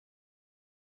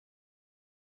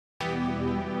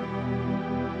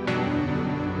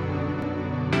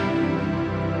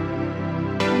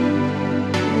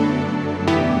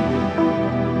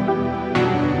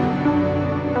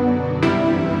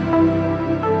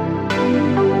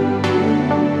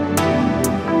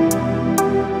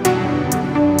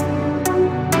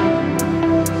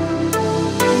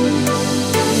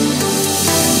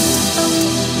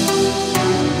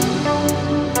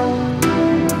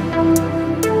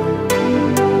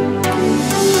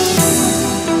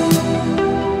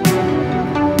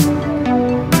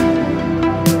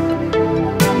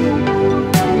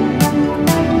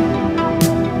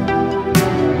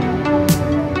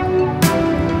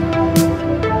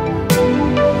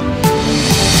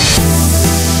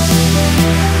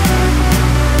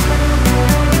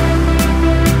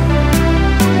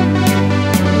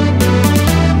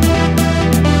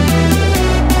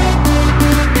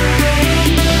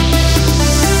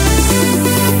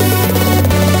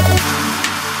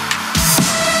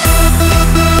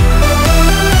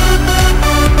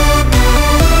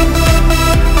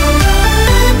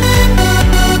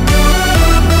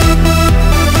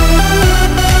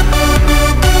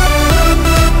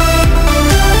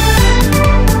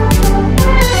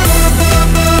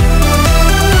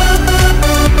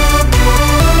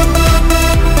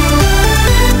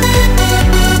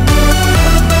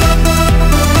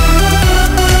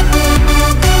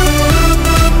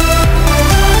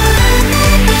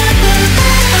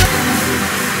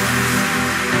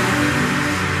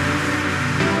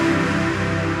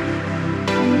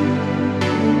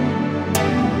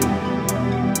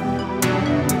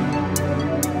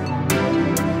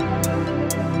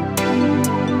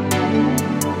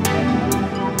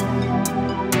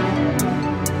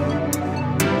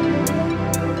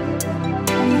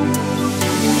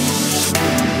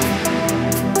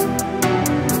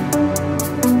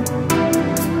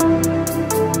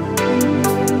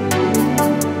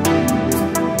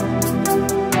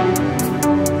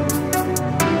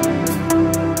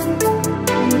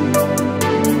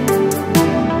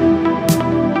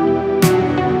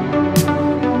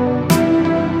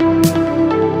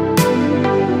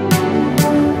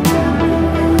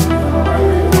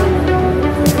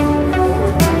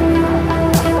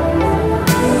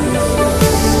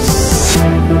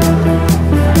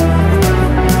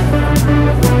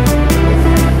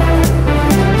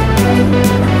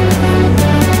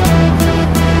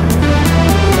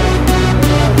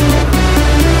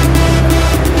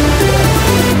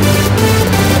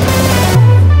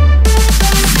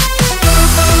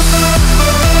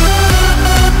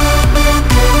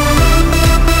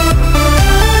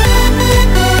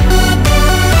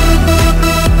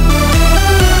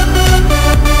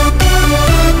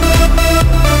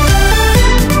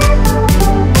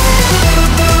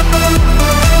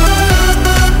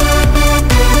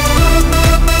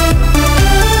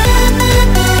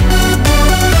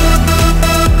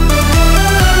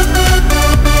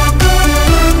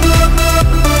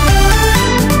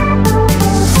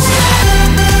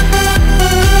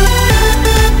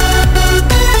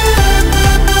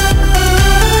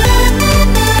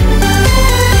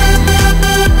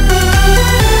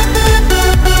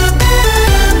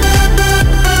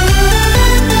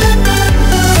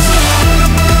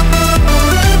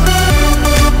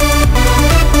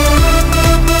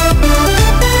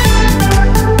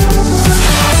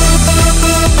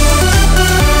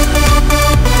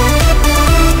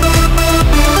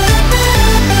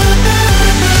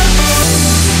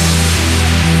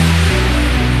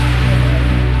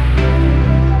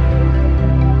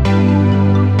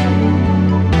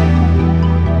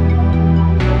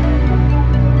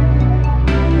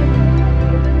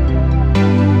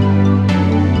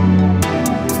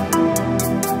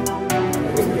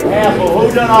Careful, who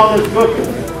done all this cooking?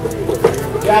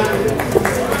 Captain?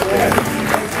 Yeah.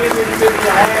 Give me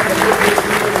a hand and put these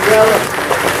people together.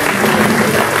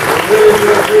 Really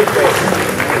do appreciate it.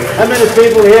 How many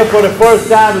people here for the first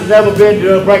time has never been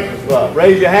to a breakfast club?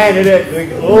 Raise your hand in it.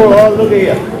 Oh, Lord, look at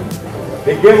here.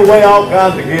 They give away all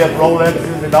kinds of gifts,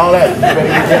 Rolexes and all that. You better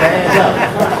get your hands up.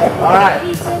 All right.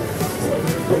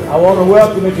 I want to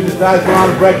welcome you to the South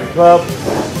Carolina Breakfast Club.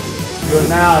 You're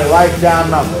now a lifetime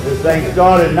member. This thing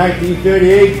started in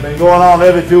 1938. It's been going on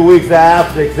every 2 weeks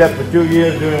after, except for 2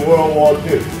 years during World War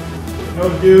II. No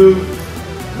dues,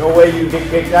 no way you can get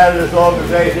kicked out of this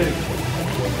organization.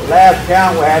 The last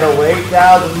count, we had over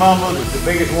 8,000 members. It's the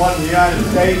biggest one in the United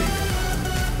States.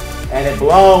 And it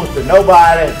belongs to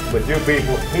nobody but you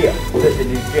people here, sitting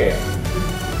in these chairs.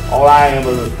 All I am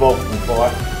is a spokesman for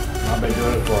it. I've been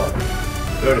doing it for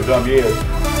 30-some years.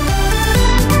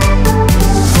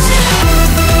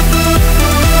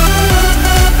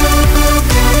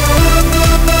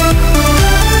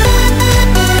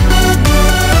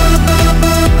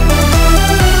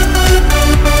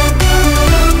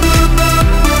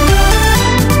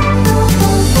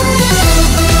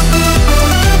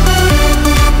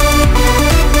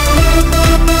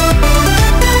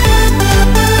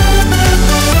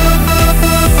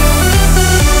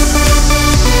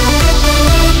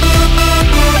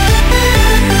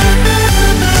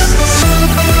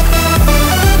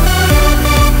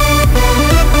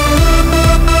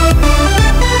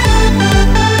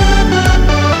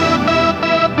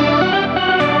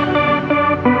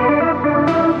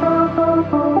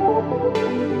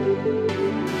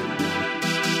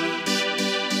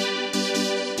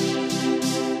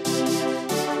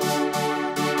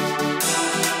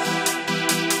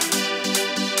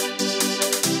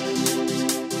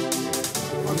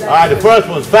 All right, the first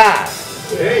one's 5.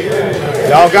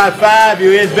 Y'all got 5,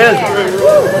 you're in business.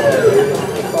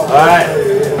 All right.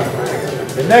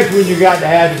 The next one you got to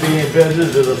have to be in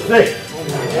business is a 6.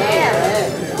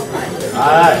 All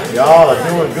right, y'all are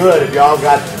doing good if y'all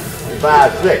got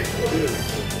 5, 6.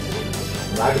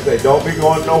 Like I say, don't be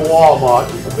going to no Walmart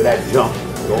for that junk.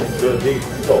 Don't do these.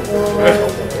 All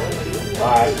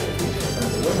right.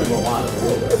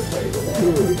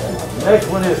 The next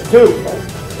one is 2.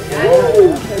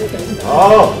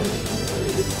 Oh,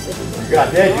 you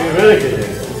got that, you really get it.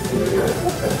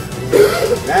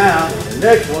 Now, the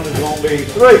next one is going to be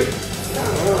 3.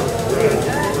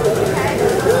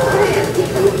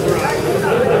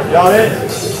 Y'all in?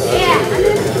 Yeah.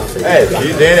 Hey,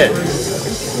 she's in it.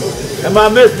 Am I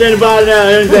missing anybody now?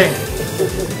 Anything?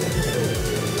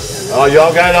 Oh,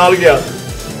 y'all got it all together.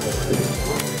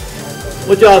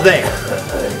 What y'all think?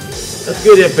 Let's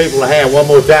give them people a hand one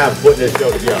more time for putting this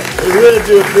show together. We really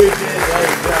do appreciate it.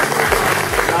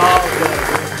 Y'all done a good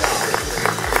job.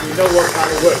 You know what kind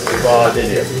of work involved in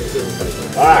here.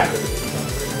 All right.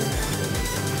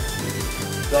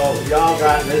 So y'all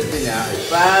got this thing now. It's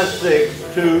 5,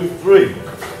 6, 2, 3.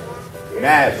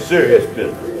 Now it's serious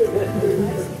business.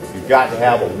 You got to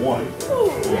have a 1.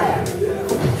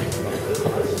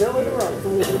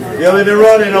 Still in the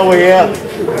running over here.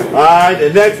 All right.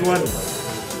 The next one.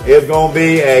 It's going to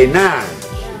be a 9.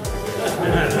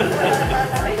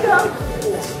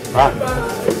 Right.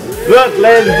 Look,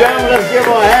 ladies and gentlemen, let's give her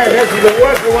a hand. This is the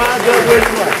work that winds up with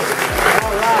money.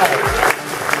 All right.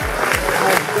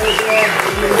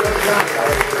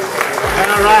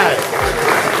 All right.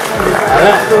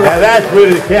 Now that's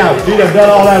really the count. She done done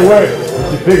all that work.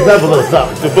 She picked up a little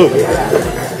something to boot.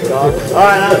 All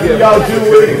right, I'll see y'all 2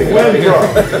 weeks. Windbrook.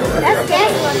 That's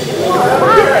that one.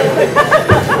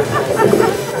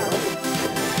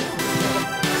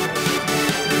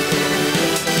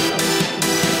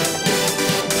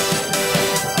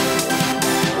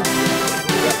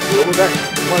 We're back.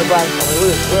 25.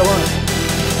 Where was it?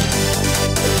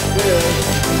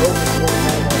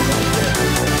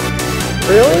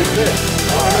 Really?